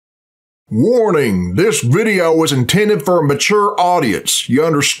Warning, this video is intended for a mature audience. You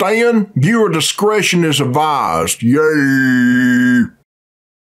understand? Viewer discretion is advised. Yay!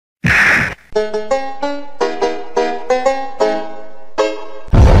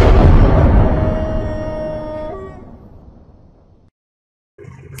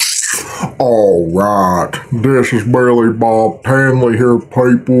 Alright, this is Billy Bob Tanley here,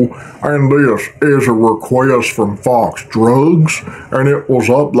 people, and this is a request from Fox Drugs, and it was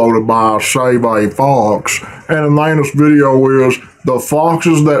uploaded by SaveAFox, and the name of this video is The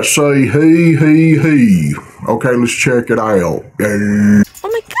Foxes That Say HEHEHE. Okay, let's check it out. Oh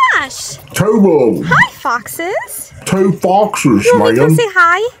my gosh! Two of them. Hi, foxes. Two foxes, You want me to man. say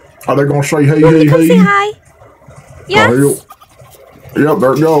hi? Are they gonna say You want me to come say HEHEHE? hi? Yes? Yep,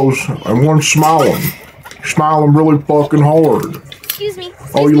 there it goes. And one's smiling. Smiling really fucking hard. Excuse me.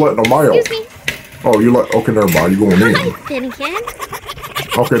 Oh, you letting them out? Excuse me. Oh, you let, okay, never mind, you're going in. Hi, Finnegan.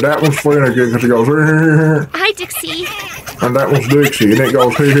 Okay, that one's Finnegan because it goes, Hi, Dixie. and that one's Dixie, and it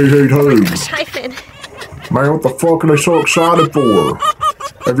goes, too. Hi, Finn. Man, what the fuck are they so excited for?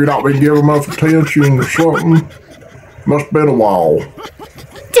 Have you not been giving enough attention or something? Must have been a while.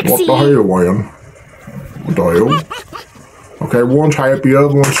 Dixie. What the hell, man? What the hell? Okay, one's happy, the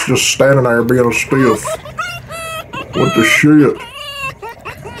other one's just standing there being a stiff. What the shit?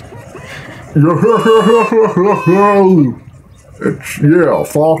 It's, yeah,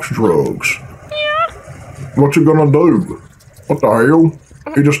 Fox Drugs. Yeah. What's it gonna do? What the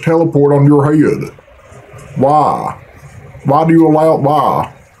hell? He just teleport on your head. Why? Why do you allow it?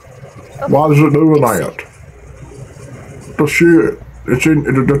 Why? Why is it doing that? The shit. It's in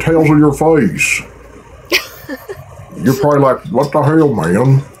the tails of your face. You're probably like, what the hell,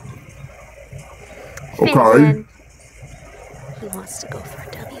 man? Okay. He wants to go for a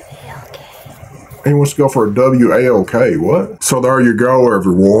WALK. He wants to go for a WALK, what? So there you go,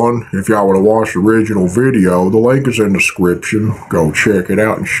 everyone. If y'all want to watch the original video, the link is in the description. Go check it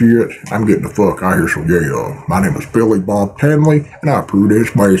out and shit. I'm getting the fuck out of here, so yeah. My name is Billy Bob Tanley, and I approve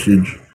this message.